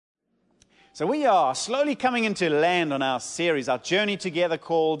So we are slowly coming into land on our series, our journey together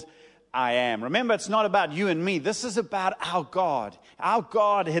called I Am. Remember, it's not about you and me. This is about our God. Our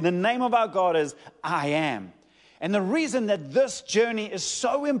God, the name of our God is I Am. And the reason that this journey is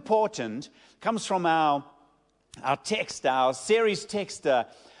so important comes from our text, our series text,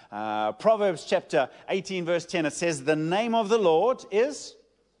 Proverbs chapter 18, verse 10. It says, the name of the Lord is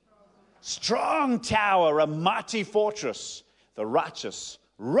strong tower, a mighty fortress. The righteous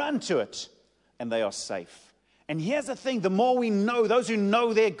run to it, and they are safe. And here's the thing, the more we know, those who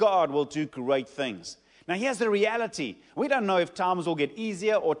know their God will do great things. Now here's the reality. We don't know if times will get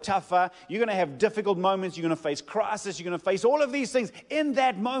easier or tougher. You're going to have difficult moments. You're going to face crisis. You're going to face all of these things. In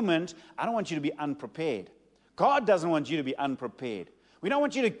that moment, I don't want you to be unprepared. God doesn't want you to be unprepared. We don't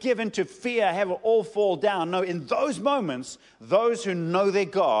want you to give into fear, have it all fall down. No, in those moments, those who know their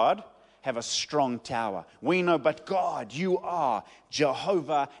God have a strong tower. We know, but God, you are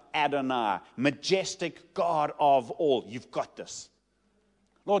Jehovah Adonai, majestic God of all. You've got this.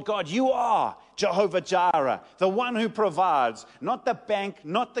 Lord God, you are Jehovah Jireh, the one who provides, not the bank,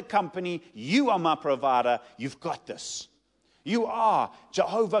 not the company. You are my provider. You've got this. You are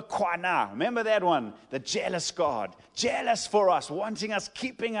Jehovah Qanah. Remember that one? The jealous God. Jealous for us, wanting us,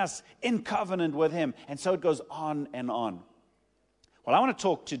 keeping us in covenant with him. And so it goes on and on. Well, I want to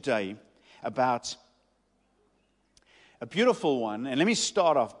talk today about a beautiful one. And let me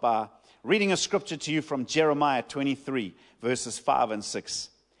start off by reading a scripture to you from Jeremiah 23, verses 5 and 6.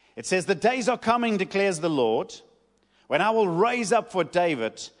 It says, the days are coming, declares the Lord, when I will raise up for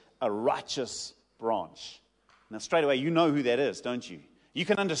David a righteous branch. Now, straight away, you know who that is, don't you? You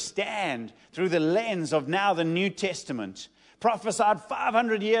can understand through the lens of now the New Testament, prophesied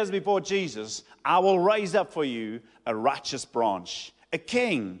 500 years before Jesus, I will raise up for you a righteous branch, a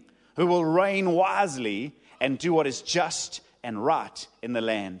king who will reign wisely and do what is just and right in the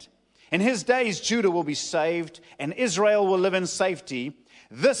land. In his days, Judah will be saved and Israel will live in safety.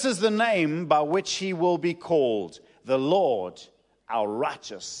 This is the name by which he will be called, the Lord, our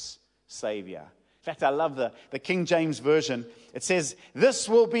righteous Savior. In fact, I love the King James Version. It says, this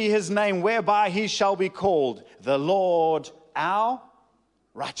will be his name whereby he shall be called, the Lord, our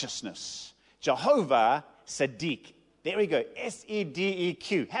righteousness. Jehovah Sadiq. There we go,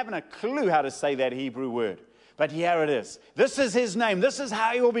 S-E-D-E-Q. Haven't a clue how to say that Hebrew word. But here it is. This is his name. This is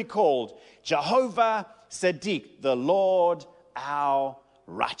how he will be called. Jehovah Sadiq, the Lord, our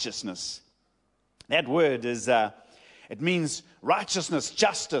righteousness. That word is, it means righteousness,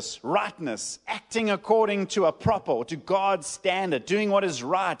 justice, rightness, acting according to a proper, or to God's standard, doing what is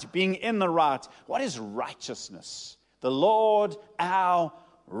right, being in the right. What is righteousness? The Lord, our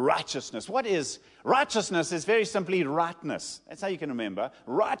righteousness. What is righteousness? Is very simply rightness. That's how you can remember.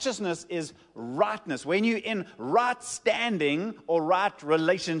 Righteousness is rightness. When you're in right standing or right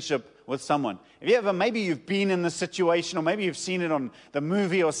relationship with someone. Have you ever, maybe you've been in this situation, or maybe you've seen it on the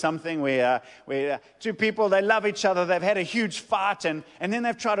movie or something where two people, they love each other, they've had a huge fight, and then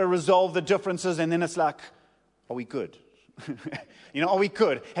they've tried to resolve the differences, and then it's like, are we good? Are we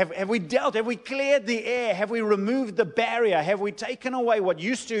good? Have we dealt? Have we cleared the air? Have we removed the barrier? Have we taken away what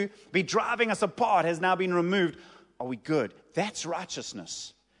used to be driving us apart has now been removed? Are we good? That's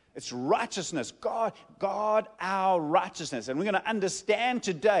righteousness. It's righteousness. God, our righteousness. And we're going to understand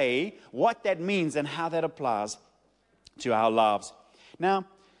today what that means and how that applies to our lives. Now,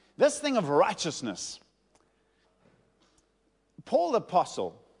 this thing of righteousness, Paul the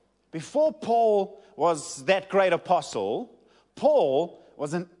apostle, before Paul was that great apostle, Paul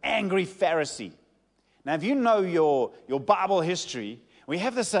was an angry Pharisee. Now, if you know your Bible history, we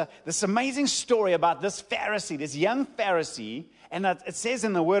have this amazing story about this Pharisee, this young Pharisee, and it says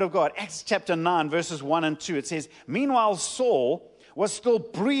in the Word of God, Acts chapter 9, verses 1 and 2, it says, meanwhile Saul was still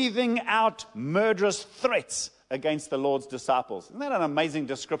breathing out murderous threats against the Lord's disciples. Isn't that an amazing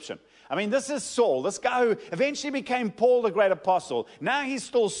description? I mean, this is Saul, this guy who eventually became Paul the great apostle. Now he's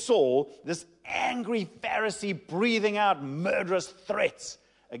still Saul, this angry Pharisee breathing out murderous threats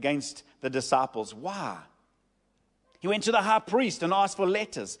against the disciples. Why? He went to the high priest and asked for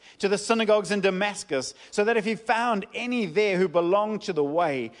letters to the synagogues in Damascus, so that if he found any there who belonged to the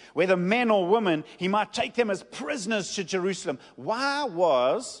way, whether men or women, he might take them as prisoners to Jerusalem. Why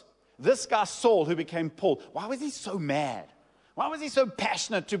was this guy Saul, who became Paul, why was he so mad? Why was he so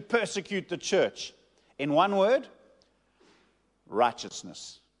passionate to persecute the church? In one word,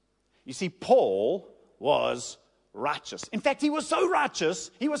 righteousness. You see, Paul was righteous. In fact, he was so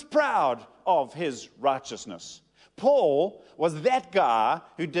righteous, he was proud of his righteousness. Paul was that guy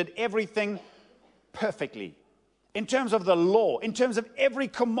who did everything perfectly. In terms of the law, in terms of every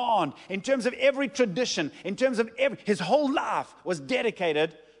command, in terms of every tradition, in terms of his whole life was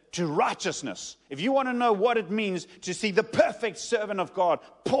dedicated to righteousness. If you want to know what it means to see the perfect servant of God,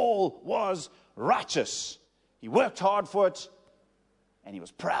 Paul was righteous. He worked hard for it, and he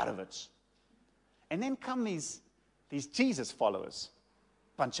was proud of it. And then come these Jesus followers,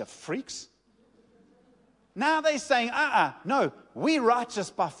 bunch of freaks. Now they're saying, no, we're righteous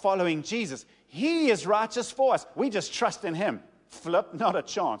by following Jesus. He is righteous for us. We just trust in him. Flip, not a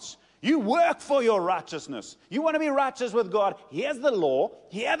chance. You work for your righteousness. You want to be righteous with God. Here's the law.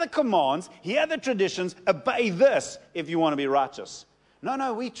 Here are the commands. Here are the traditions. Obey this if you want to be righteous.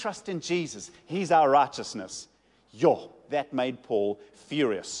 No, we trust in Jesus. He's our righteousness. That made Paul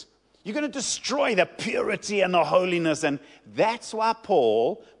furious. You're going to destroy the purity and the holiness. And that's why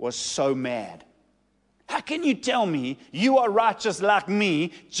Paul was so mad. How can you tell me you are righteous like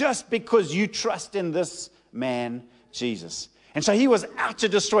me just because you trust in this man, Jesus? And so he was out to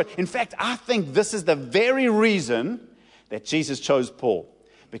destroy it. In fact, I think this is the very reason that Jesus chose Paul,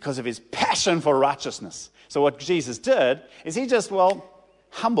 because of his passion for righteousness. So what Jesus did is he just,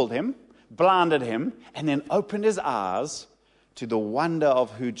 humbled him, blinded him, and then opened his eyes to the wonder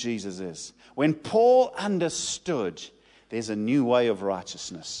of who Jesus is. When Paul understood there's a new way of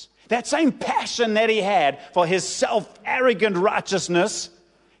righteousness, that same passion that he had for his self-arrogant righteousness,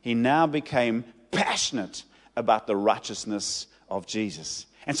 he now became passionate about the righteousness of Jesus.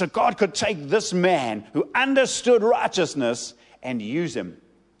 And so God could take this man who understood righteousness and use him.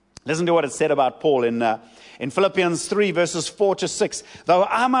 Listen to what it said about Paul in Philippians 3, verses 4 to 6. Though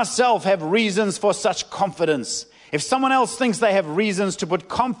I myself have reasons for such confidence. If someone else thinks they have reasons to put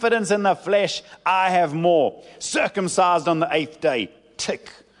confidence in the flesh, I have more. Circumcised on the 8th day,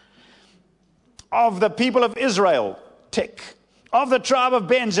 tick. Of the people of Israel, tick. Of the tribe of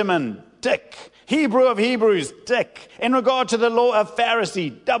Benjamin, tick. Hebrew of Hebrews, tick. In regard to the law of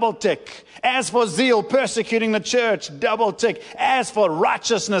Pharisee, double tick. As for zeal, persecuting the church, double tick. As for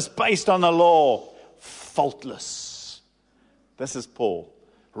righteousness based on the law, faultless. This is Paul,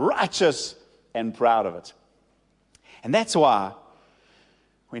 righteous and proud of it. And that's why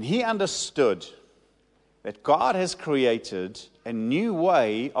when he understood that God has created a new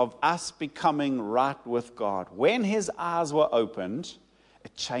way of us becoming right with God, when his eyes were opened,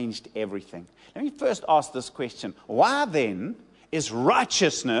 it changed everything. Let me first ask this question. Why then is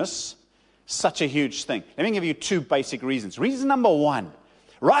righteousness such a huge thing? Let me give you two basic reasons. Reason number one,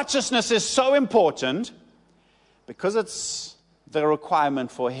 righteousness is so important because it's the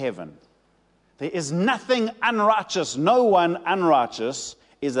requirement for heaven. There is nothing unrighteous, no one unrighteous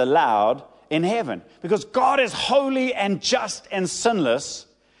is allowed in heaven. Because God is holy and just and sinless.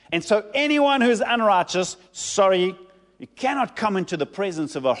 And so anyone who is unrighteous, you cannot come into the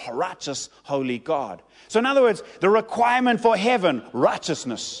presence of a righteous, holy God. So in other words, the requirement for heaven,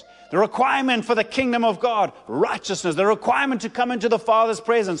 righteousness. The requirement for the kingdom of God, righteousness. The requirement to come into the Father's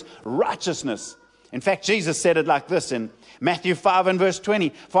presence, righteousness. In fact, Jesus said it like this in Matthew 5 and verse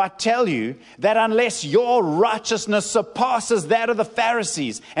 20. For I tell you that unless your righteousness surpasses that of the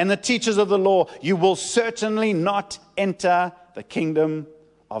Pharisees and the teachers of the law, you will certainly not enter the kingdom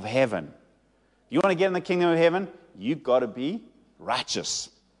of heaven. You want to get in the kingdom of heaven? You've got to be righteous.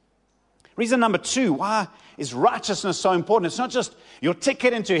 Reason number two, why is righteousness so important? It's not just your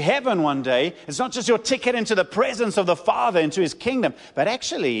ticket into heaven one day. It's not just your ticket into the presence of the Father, into his kingdom. But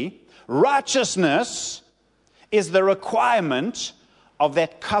actually, righteousness is the requirement of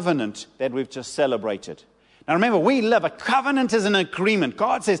that covenant that we've just celebrated. Now remember, a covenant is an agreement.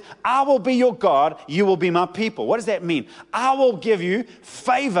 God says, I will be your God, you will be my people. What does that mean? I will give you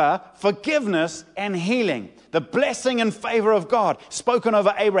favor, forgiveness, and healing. The blessing and favor of God spoken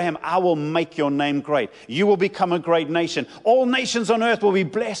over Abraham. I will make your name great. You will become a great nation. All nations on earth will be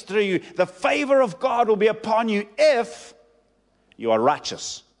blessed through you. The favor of God will be upon you if you are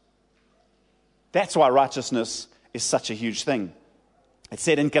righteous. That's why righteousness is such a huge thing. It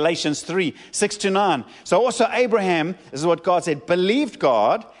said in Galatians 3, 6 to 9. So also Abraham, this is what God said, believed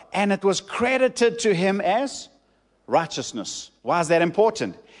God, and it was credited to him as righteousness. Why is that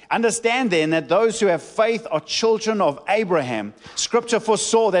important? Understand then that those who have faith are children of Abraham. Scripture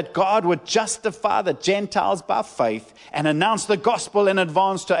foresaw that God would justify the Gentiles by faith and announce the gospel in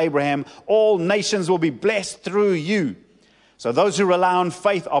advance to Abraham. All nations will be blessed through you. So those who rely on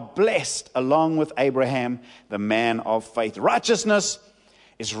faith are blessed along with Abraham, the man of faith. Righteousness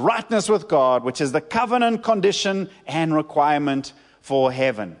is rightness with God, which is the covenant condition and requirement for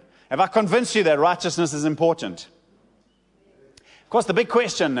heaven. Have I convinced you that righteousness is important? Of course, the big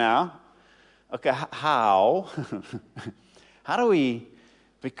question now, okay, how do we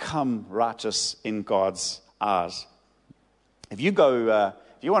become righteous in God's eyes? If you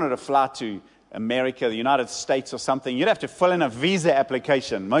wanted to fly to America, the United States or something, you'd have to fill in a visa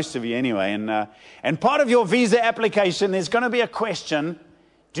application, most of you anyway. And part of your visa application is going to be a question,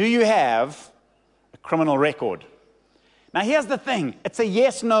 do you have a criminal record? Now here's the thing, it's a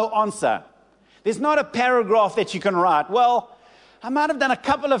yes-no answer. There's not a paragraph that you can write, well, I might have done a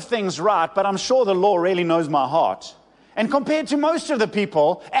couple of things right, but I'm sure the law really knows my heart. And compared to most of the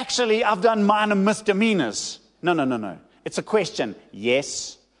people, actually, I've done minor misdemeanors. No. It's a question,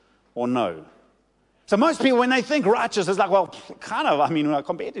 yes or no. So most people, when they think righteous, it's like, well, kind of,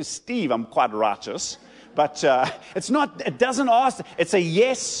 compared to Steve, I'm quite righteous. But it doesn't ask, it's a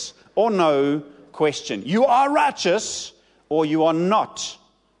yes or no question. You are righteous or you are not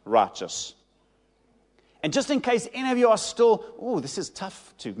righteous. And just in case any of you are still, this is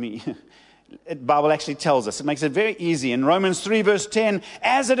tough to me. The Bible actually tells us. It makes it very easy. In Romans 3 verse 10,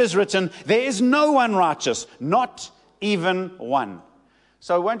 as it is written, there is no one righteous, not even one.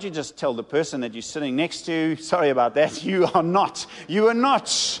 So won't you just tell the person that you're sitting next to, sorry about that, you are not. Your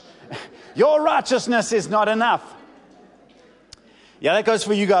righteousness is not enough. Yeah, that goes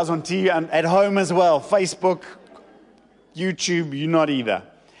for you guys on TV and at home as well. Facebook, YouTube, you're not either.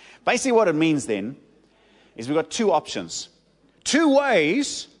 Basically what it means then is we've got two options. Two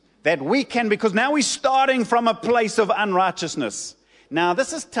ways that we can, because now we're starting from a place of unrighteousness. Now,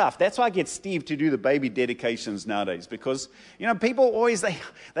 this is tough. That's why I get Steve to do the baby dedications nowadays, because, people always, they're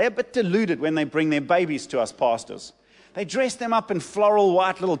a bit deluded when they bring their babies to us pastors. They dress them up in floral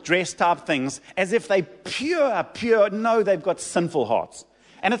white little dress type things as if they pure. No, they've got sinful hearts.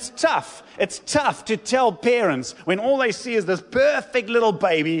 And it's tough. It's tough to tell parents when all they see is this perfect little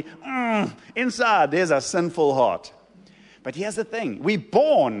baby, inside there's a sinful heart. But here's the thing. We're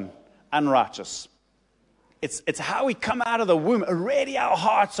born unrighteous. It's how we come out of the womb. Already our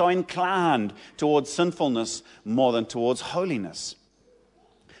hearts are inclined towards sinfulness more than towards holiness.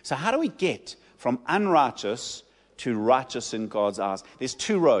 So how do we get from unrighteous to righteous in God's eyes? There's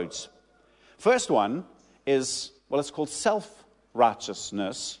two roads. First one is, it's called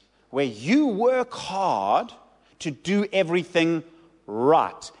self-righteousness, where you work hard to do everything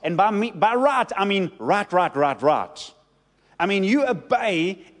right. And by right, I mean right. I mean, you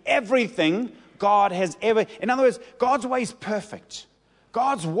obey everything God has ever. In other words, God's way is perfect.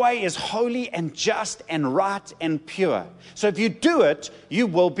 God's way is holy and just and right and pure. So if you do it, you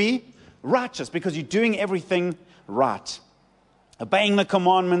will be righteous because you're doing everything right. Obeying the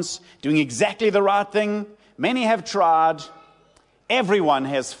commandments, doing exactly the right thing. Many have tried. Everyone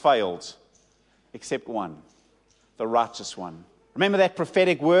has failed except one, the righteous one. Remember that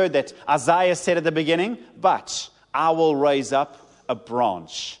prophetic word that Isaiah said at the beginning? But I will raise up a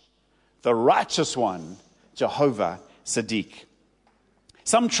branch, the righteous one, Jehovah Siddiq.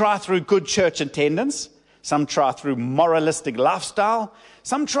 Some try through good church attendance. Some try through moralistic lifestyle.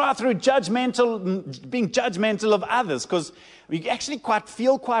 Some try through being judgmental of others, because you actually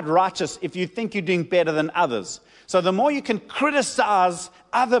feel quite righteous if you think you're doing better than others. So the more you can criticize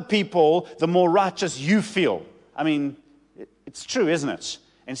other people, the more righteous you feel. I mean, it's true, isn't it?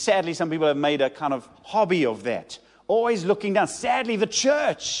 And sadly, some people have made a kind of hobby of that. Always looking down. Sadly, the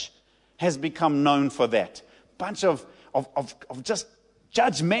church has become known for that. Bunch of just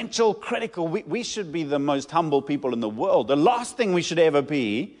judgmental, critical. We should be the most humble people in the world. The last thing we should ever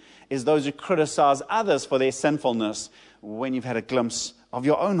be is those who criticize others for their sinfulness when you've had a glimpse of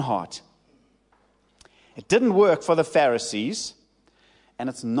your own heart. It didn't work for the Pharisees, and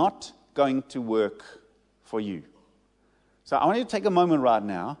it's not going to work for you. So I want you to take a moment right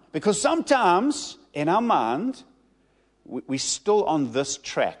now, because sometimes in our mind, we're still on this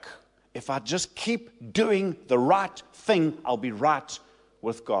track. If I just keep doing the right thing, I'll be right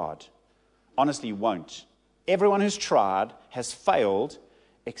with God. Honestly, you won't. Everyone who's tried has failed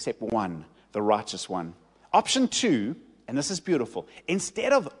except one, the righteous one. Option 2, and this is beautiful.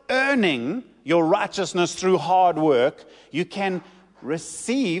 Instead of earning your righteousness through hard work, you can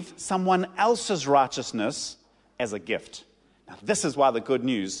receive someone else's righteousness as a gift. Now, this is why the good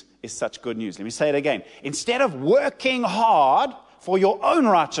news is such good news. Let me say it again. Instead of working hard for your own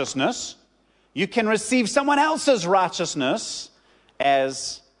righteousness, you can receive someone else's righteousness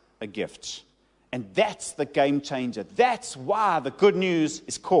as a gift. And that's the game changer. That's why the good news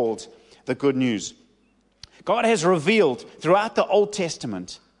is called the good news. God has revealed throughout the Old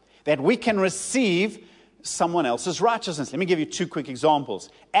Testament that we can receive someone else's righteousness. Let me give you 2 quick examples.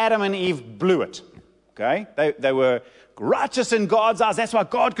 Adam and Eve blew it. Okay? They were righteous in God's eyes. That's why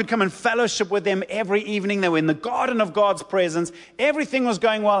God could come and fellowship with them every evening. They were in the garden of God's presence. Everything was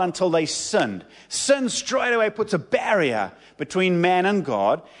going well until they sinned. Sin straight away puts a barrier between man and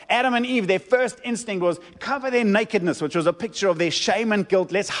God. Adam and Eve, their first instinct was cover their nakedness, which was a picture of their shame and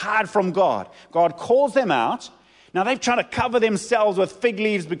guilt. Let's hide from God. God calls them out. Now they've tried to cover themselves with fig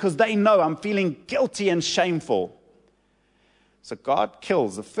leaves because they know I'm feeling guilty and shameful. So God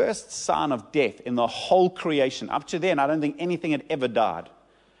kills the first sign of death in the whole creation. Up to then, I don't think anything had ever died.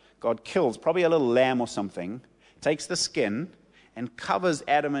 God kills probably a little lamb or something, takes the skin, and covers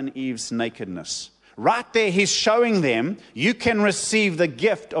Adam and Eve's nakedness. Right there, he's showing them, you can receive the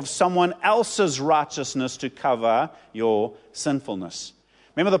gift of someone else's righteousness to cover your sinfulness.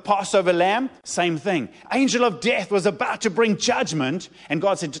 Remember the Passover lamb? Same thing. Angel of death was about to bring judgment, and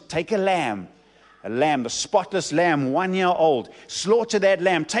God said, take a lamb, the spotless lamb, 1 year old. Slaughter that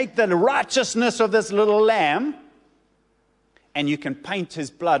lamb. Take the righteousness of this little lamb, and you can paint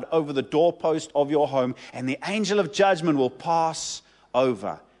his blood over the doorpost of your home, and the angel of judgment will pass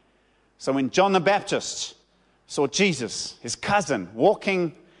over. So when John the Baptist saw Jesus, his cousin,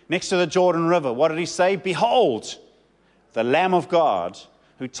 walking next to the Jordan River, what did he say? Behold, the Lamb of God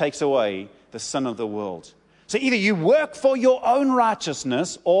who takes away the sin of the world. So either you work for your own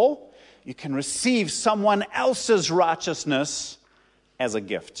righteousness, or you can receive someone else's righteousness as a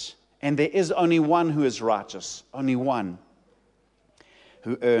gift. And there is only one who is righteous, only one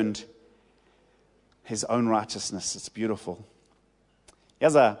who earned his own righteousness. It's beautiful.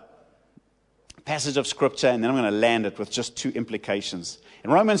 Here's a passage of scripture, and then I'm going to land it with just 2 implications.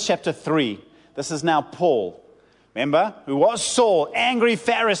 In Romans chapter 3, this is now Paul, remember, who was Saul, angry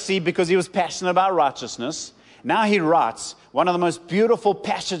Pharisee because he was passionate about righteousness. Now he writes one of the most beautiful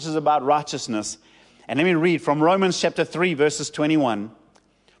passages about righteousness. And let me read from Romans chapter 3, verses 21.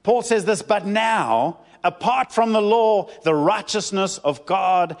 Paul says this, but now, apart from the law, the righteousness of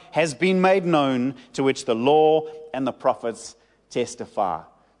God has been made known, to which the law and the prophets testify.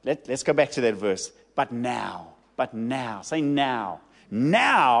 Let's go back to that verse. But now, say now.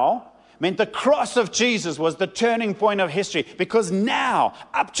 Now meant the cross of Jesus was the turning point of history, because now,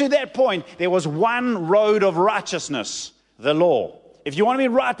 up to that point, there was one road of righteousness, the law. If you want to be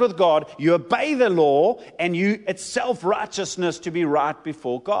right with God, you obey the law, and it's self-righteousness to be right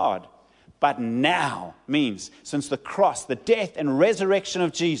before God. But now means, since the cross, the death and resurrection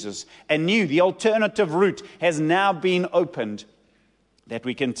of Jesus, the alternative route has now been opened that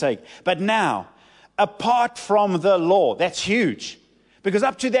we can take. But now, apart from the law, that's huge. Because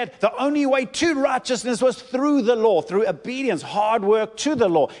up to that, the only way to righteousness was through the law, through obedience, hard work to the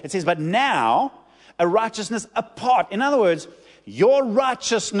law. It says, but now, a righteousness apart. In other words, your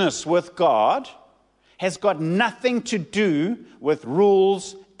righteousness with God has got nothing to do with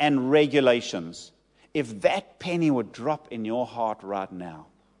rules and regulations. If that penny would drop in your heart right now.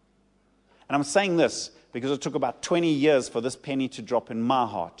 And I'm saying this because it took about 20 years for this penny to drop in my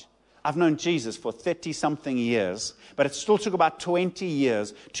heart. I've known Jesus for 30-something years, but it still took about 20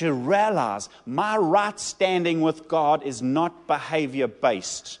 years to realize my right standing with God is not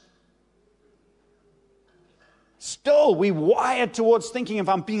behavior-based. Still, we wired towards thinking if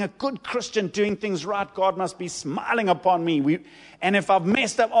I'm being a good Christian, doing things right, God must be smiling upon me. And if I've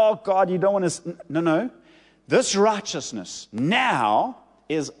messed up, oh, God, you don't want to... No. This righteousness now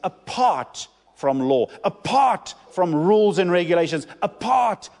is apart from law, apart from rules and regulations,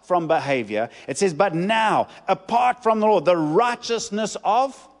 apart from behavior. It says, but now, apart from the law, the righteousness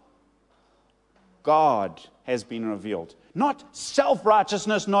of God has been revealed. Not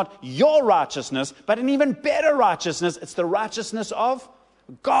self-righteousness, not your righteousness, but an even better righteousness. It's the righteousness of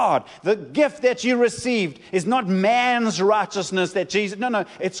God. The gift that you received is not man's righteousness that Jesus... No,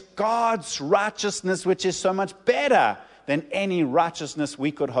 it's God's righteousness, which is so much better than any righteousness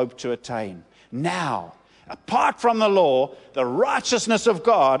we could hope to attain. Now, apart from the law, the righteousness of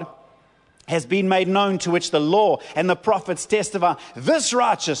God has been made known, to which the law and the prophets testify. This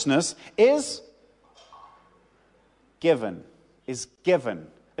righteousness is given. It's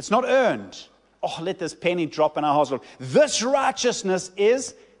not earned. Oh, let this penny drop in our hearts. This righteousness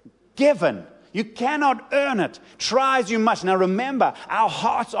is given. You cannot earn it. Try as you must. Now remember, our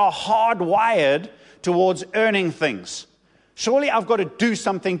hearts are hardwired towards earning things. Surely I've got to do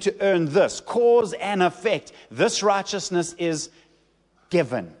something to earn this. Cause and effect. This righteousness is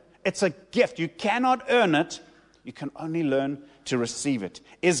given. It's a gift. You cannot earn it. You can only learn to receive it.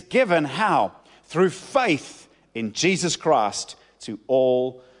 Is given how? Through faith in Jesus Christ to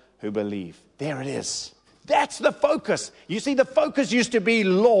all who believe. There it is. That's the focus. You see, the focus used to be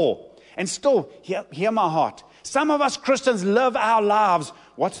law. And still, hear my heart. Some of us Christians live our lives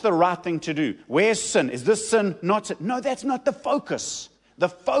What's the right thing to do? Where's sin? Is this sin not sin? No, that's not the focus. The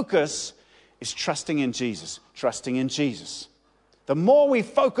focus is trusting in Jesus. Trusting in Jesus. The more we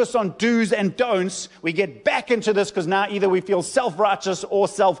focus on do's and don'ts, we get back into this because now either we feel self-righteous or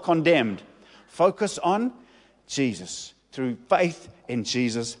self-condemned. Focus on Jesus through faith in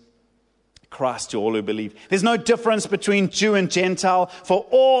Jesus Christ to all who believe. There's no difference between Jew and Gentile, for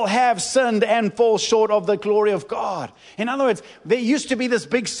all have sinned and fall short of the glory of God. In other words, there used to be this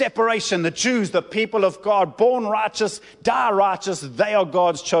big separation. The Jews, the people of God, born righteous, die righteous, they are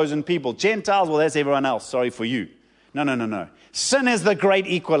God's chosen people. Gentiles, well, that's everyone else. Sorry for you. No. Sin is the great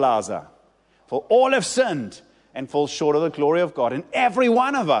equalizer. For all have sinned and fall short of the glory of God. And every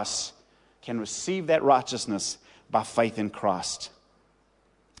one of us can receive that righteousness by faith in Christ.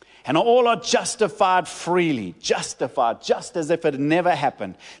 And all are justified freely, justified just as if it had never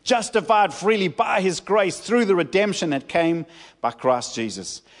happened, justified freely by His grace through the redemption that came by Christ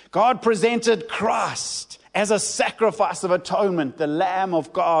Jesus. God presented Christ as a sacrifice of atonement, the Lamb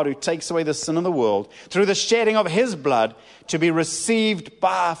of God who takes away the sin of the world, through the shedding of His blood to be received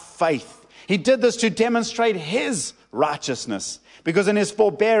by faith. He did this to demonstrate His righteousness, because in His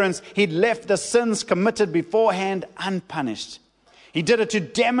forbearance He'd left the sins committed beforehand unpunished. He did it to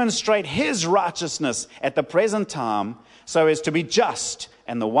demonstrate His righteousness at the present time, so as to be just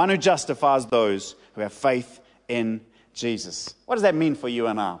and the one who justifies those who have faith in Jesus. What does that mean for you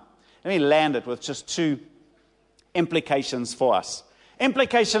and I? Let me land it with just two implications for us.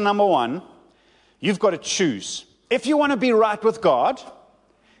 Implication number one, you've got to choose. If you want to be right with God,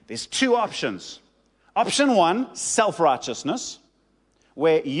 there's two options. Option one, self-righteousness,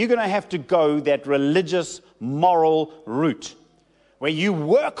 where you're going to have to go that religious, moral route, where you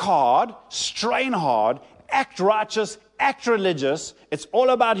work hard, strain hard, act righteous, act religious. It's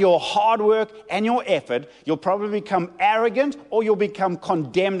all about your hard work and your effort. You'll probably become arrogant, or you'll become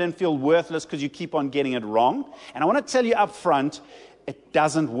condemned and feel worthless because you keep on getting it wrong. And I want to tell you up front, it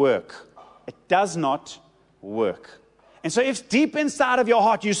doesn't work. It does not work. And so if deep inside of your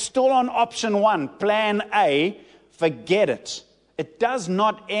heart you're still on option one, plan A, forget it. It does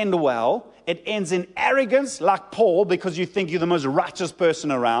not end well. It ends in arrogance, like Paul, because you think you're the most righteous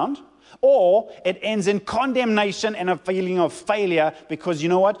person around. Or it ends in condemnation and a feeling of failure, because you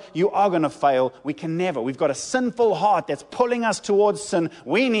know what? You are going to fail. We can never. We've got a sinful heart that's pulling us towards sin.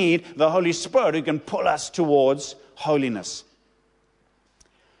 We need the Holy Spirit who can pull us towards holiness.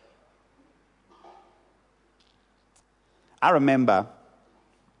 I remember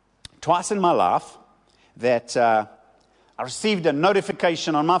twice in my life that I received a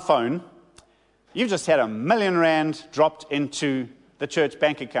notification on my phone. You've just had R1 million dropped into the church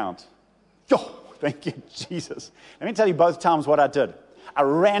bank account. Oh, thank you, Jesus. Let me tell you both times what I did. I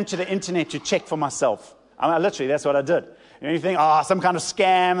ran to the internet to check for myself. Literally, that's what I did. You think, some kind of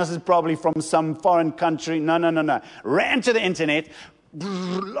scam. This is probably from some foreign country. No. Ran to the internet,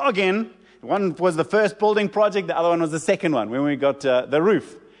 log in. One was the first building project. The other one was the second one when we got the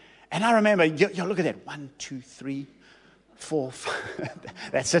roof. And I remember, look at that. 1, 2, 3, 4, 5.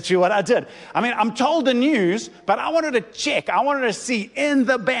 That's literally what I did. I'm told the news, but I wanted to check. I wanted to see in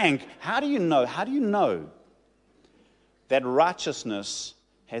the bank. How do you know? How do you know that righteousness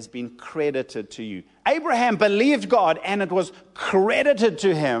has been credited to you? Abraham believed God, and it was credited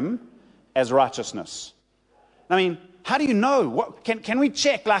to him as righteousness. How do you know? What, can we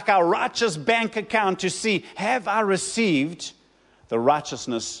check like our righteous bank account to see, have I received the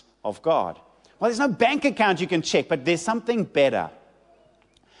righteousness of God? Well, there's no bank account you can check, but there's something better.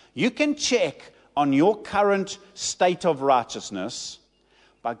 You can check on your current state of righteousness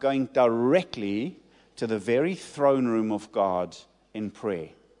by going directly to the very throne room of God in prayer.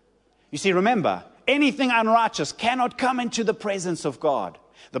 You see, remember, anything unrighteous cannot come into the presence of God.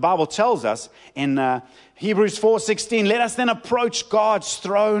 The Bible tells us in Hebrews 4:16, let us then approach God's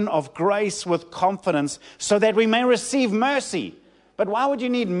throne of grace with confidence so that we may receive mercy. But why would you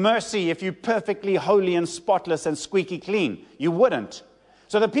need mercy if you're perfectly holy and spotless and squeaky clean? You wouldn't.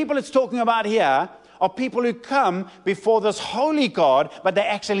 So the people it's talking about here are people who come before this holy God, but they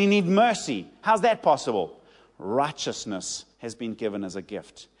actually need mercy. How's that possible? Righteousness has been given as a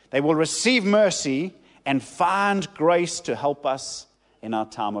gift. They will receive mercy and find grace to help us in our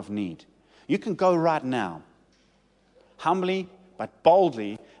time of need. You can go right now, humbly but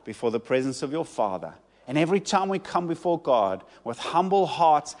boldly before the presence of your Father. And every time we come before God with humble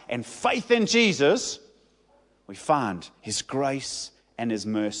hearts and faith in Jesus, we find His grace and His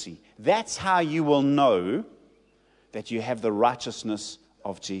mercy. That's how you will know that you have the righteousness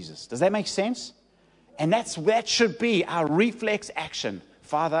of Jesus. Does that make sense? And that should be our reflex action.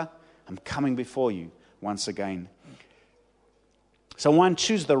 Father, I'm coming before you once again. So one,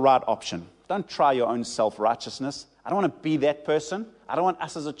 choose the right option. Don't try your own self-righteousness. I don't want to be that person. I don't want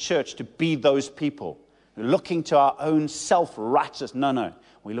us as a church to be those people who are looking to our own self-righteous. No.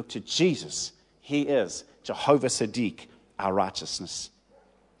 We look to Jesus. He is Jehovah Sadiq, our righteousness.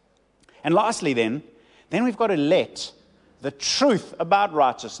 And lastly then we've got to let the truth about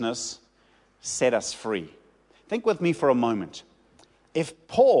righteousness set us free. Think with me for a moment. If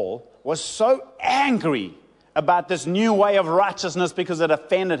Paul was so angry about this new way of righteousness because it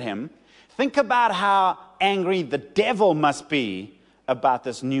offended him, think about how angry the devil must be about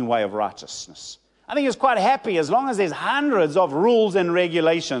this new way of righteousness. I think he's quite happy as long as there's hundreds of rules and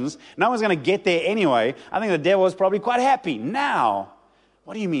regulations. No one's going to get there anyway. I think the devil is probably quite happy. Now,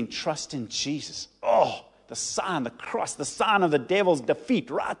 what do you mean trust in Jesus? Oh, the sign, the cross, the sign of the devil's defeat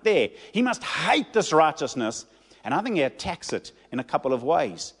right there. He must hate this righteousness. And I think he attacks it in a couple of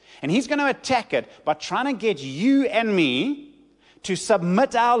ways. And he's going to attack it by trying to get you and me to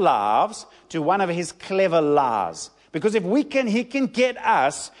submit our lives to one of his clever lies. Because if he can get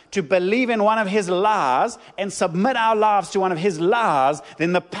us to believe in one of his lies and submit our lives to one of his lies,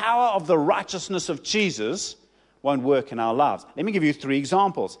 then the power of the righteousness of Jesus won't work in our lives. Let me give you 3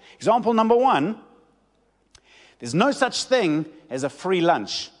 examples. Example number 1, there's no such thing as a free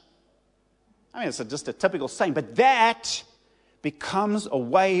lunch. I mean, it's just a typical saying, but that becomes a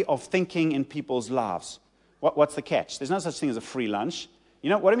way of thinking in people's lives. What's the catch? There's no such thing as a free lunch. You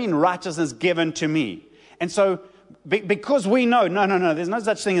know, what do you mean righteousness given to me? And so, because we know, no, there's no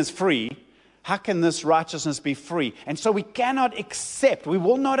such thing as free, how can this righteousness be free? And so we cannot accept, we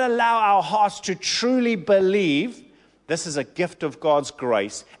will not allow our hearts to truly believe this is a gift of God's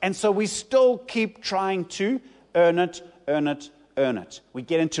grace. And so we still keep trying to earn it. We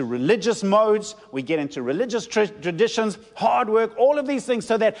get into religious modes, we get into religious traditions, hard work, all of these things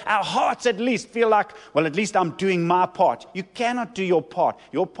so that our hearts at least feel like, well, at least I'm doing my part. You cannot do your part.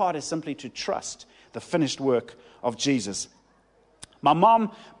 Your part is simply to trust the finished work of Jesus. My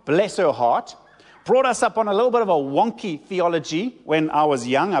mom, bless her heart, brought us up on a little bit of a wonky theology when I was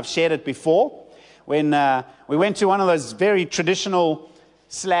young. I've shared it before. When we went to one of those very traditional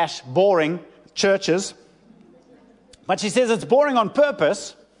 / boring churches. But she says it's boring on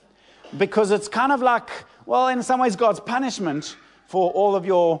purpose because it's kind of like, well, in some ways God's punishment for all of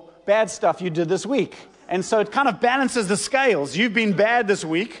your bad stuff you did this week. And so it kind of balances the scales. You've been bad this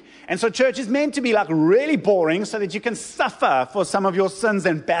week. And so church is meant to be like really boring so that you can suffer for some of your sins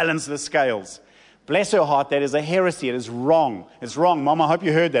and balance the scales. Bless her heart, that is a heresy. It is wrong. It's wrong. Mom, I hope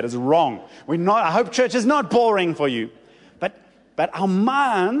you heard that. It's wrong. I hope church is not boring for you. But our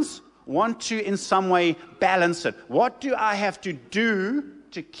minds want to in some way balance it. What do I have to do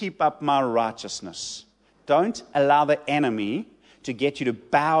to keep up my righteousness? Don't allow the enemy to get you to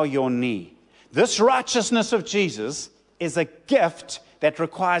bow your knee. This righteousness of Jesus is a gift that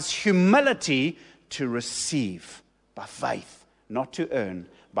requires humility to receive by faith, not to earn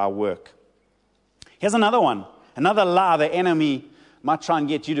by work. Here's another one, another lie the enemy might try and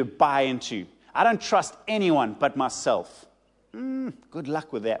get you to buy into. I don't trust anyone but myself. Good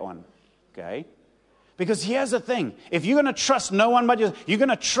luck with that one, okay? Because here's the thing. If you're going to trust no one but yourself, you're going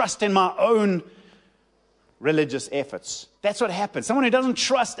to trust in my own religious efforts. That's what happens. Someone who doesn't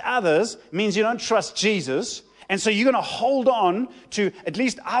trust others means you don't trust Jesus. And so you're going to hold on to, at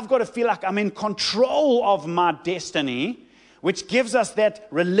least I've got to feel like I'm in control of my destiny, which gives us that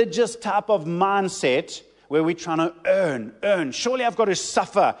religious type of mindset where we're trying to earn. Surely I've got to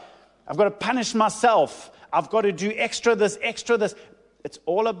suffer. I've got to punish myself. I've got to do extra this. It's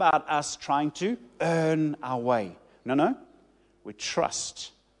all about us trying to earn our way. No. We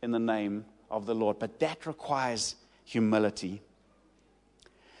trust in the name of the Lord. But that requires humility.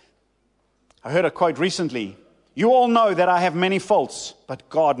 I heard a quote recently. You all know that I have many faults, but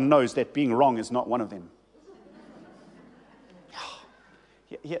God knows that being wrong is not one of them.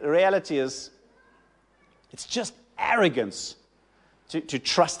 The reality is, it's just arrogance to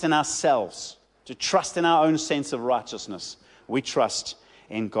trust in ourselves, to trust in our own sense of righteousness. We trust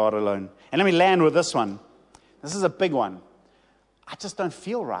in God alone. And let me land with this one. This is a big one. I just don't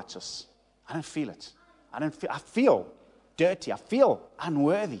feel righteous. I don't feel it. I feel dirty. I feel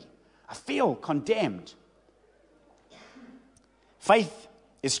unworthy. I feel condemned. Faith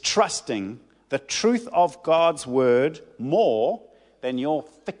is trusting the truth of God's word more than your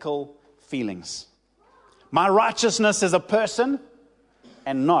fickle feelings. My righteousness is a person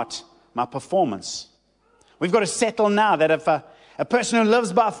and not my performance. We've got to settle now that if a person who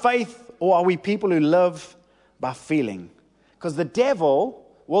lives by faith, or are we people who live by feeling? Because the devil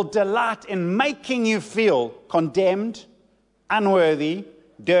will delight in making you feel condemned, unworthy,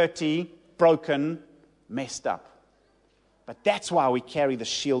 dirty, broken, messed up. But that's why we carry the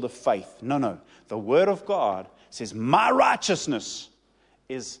shield of faith. No. The Word of God says, my righteousness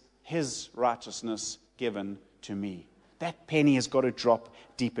is His righteousness given to me. That penny has got to drop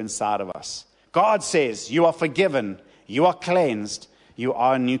deep inside of us. God says, you are forgiven, you are cleansed, you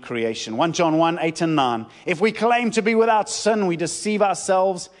are a new creation. 1 John 1, 8 and 9. If we claim to be without sin, we deceive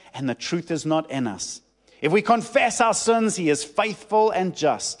ourselves, and the truth is not in us. If we confess our sins, He is faithful and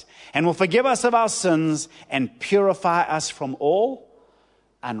just, and will forgive us of our sins and purify us from all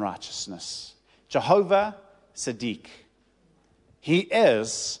unrighteousness. Jehovah Siddiq. He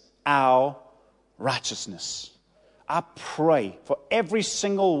is our righteousness. I pray for every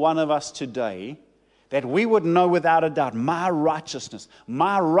single one of us today that we would know without a doubt, my righteousness,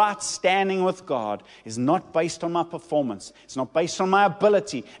 my right standing with God is not based on my performance. It's not based on my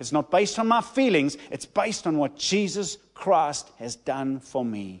ability. It's not based on my feelings. It's based on what Jesus Christ has done for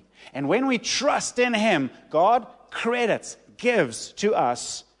me. And when we trust in Him, God gives to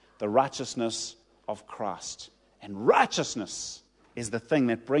us the righteousness of Christ. And righteousness is the thing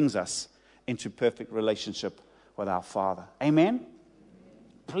that brings us into perfect relationship with our Father. Amen?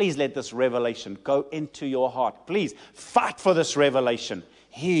 Please let this revelation go into your heart. Please fight for this revelation.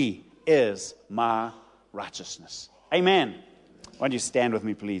 He is my righteousness. Amen. Why don't you stand with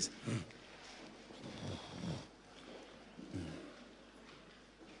me, please?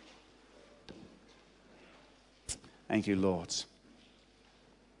 Thank you, Lord.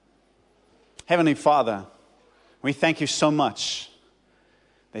 Heavenly Father, we thank you so much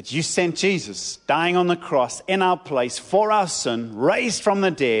that you sent Jesus dying on the cross in our place for our sin, raised from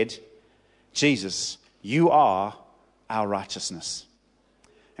the dead. Jesus, you are our righteousness.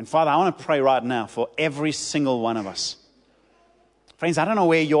 And Father, I want to pray right now for every single one of us. Friends, I don't know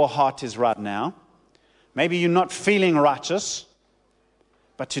where your heart is right now. Maybe you're not feeling righteous,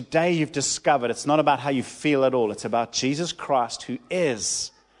 but today you've discovered it's not about how you feel at all. It's about Jesus Christ, who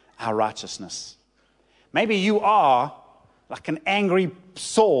is our righteousness. Maybe you are like an angry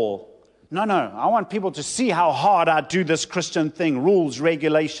Saul. No, I want people to see how hard I do this Christian thing, rules,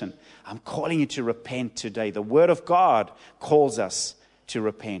 regulation. I'm calling you to repent today. The Word of God calls us to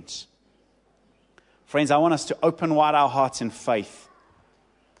repent. Friends, I want us to open wide our hearts in faith.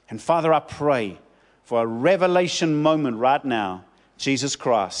 And Father, I pray for a revelation moment right now, Jesus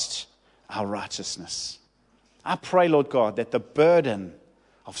Christ, our righteousness. I pray, Lord God, that the burden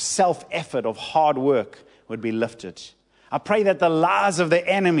of self-effort, of hard work would be lifted. I pray that the lies of the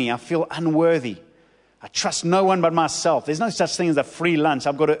enemy, I feel unworthy. I trust no one but myself. There's no such thing as a free lunch.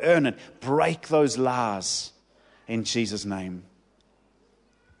 I've got to earn it. Break those lies in Jesus' name.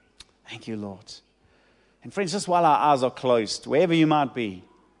 Thank you, Lord. And friends, just while our eyes are closed, wherever you might be,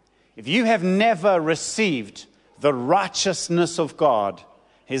 if you have never received the righteousness of God,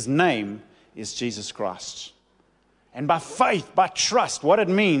 His name is Jesus Christ. And by faith, by trust, what it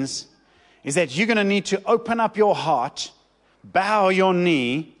means is that you're going to need to open up your heart, bow your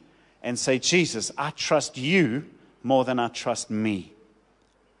knee, and say, Jesus, I trust you more than I trust me.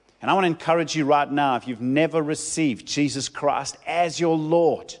 And I want to encourage you right now, if you've never received Jesus Christ as your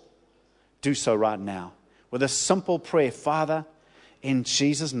Lord, do so right now with a simple prayer. Father, in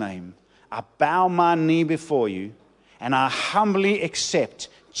Jesus' name, I bow my knee before you, and I humbly accept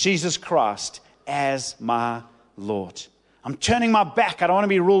Jesus Christ as my Lord. I'm turning my back. I don't want to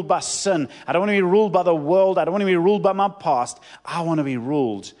be ruled by sin. I don't want to be ruled by the world. I don't want to be ruled by my past. I want to be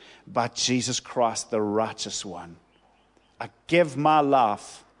ruled by Jesus Christ, the righteous one. I give my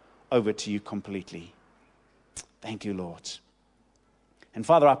life over to you completely. Thank you, Lord. And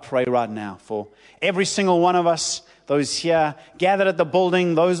Father, I pray right now for every single one of us, those here gathered at the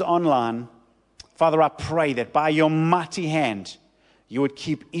building, those online. Father, I pray that by your mighty hand, you would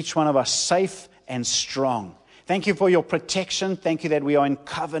keep each one of us safe and strong. Thank you for your protection. Thank you that we are in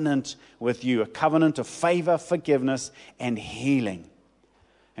covenant with you, a covenant of favor, forgiveness, and healing.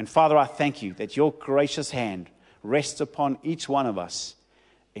 And Father, I thank you that your gracious hand rests upon each one of us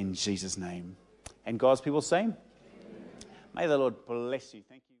in Jesus' name. And God's people say, may the Lord bless you.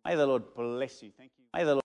 Thank you. May the Lord bless you. Thank you. May the Lord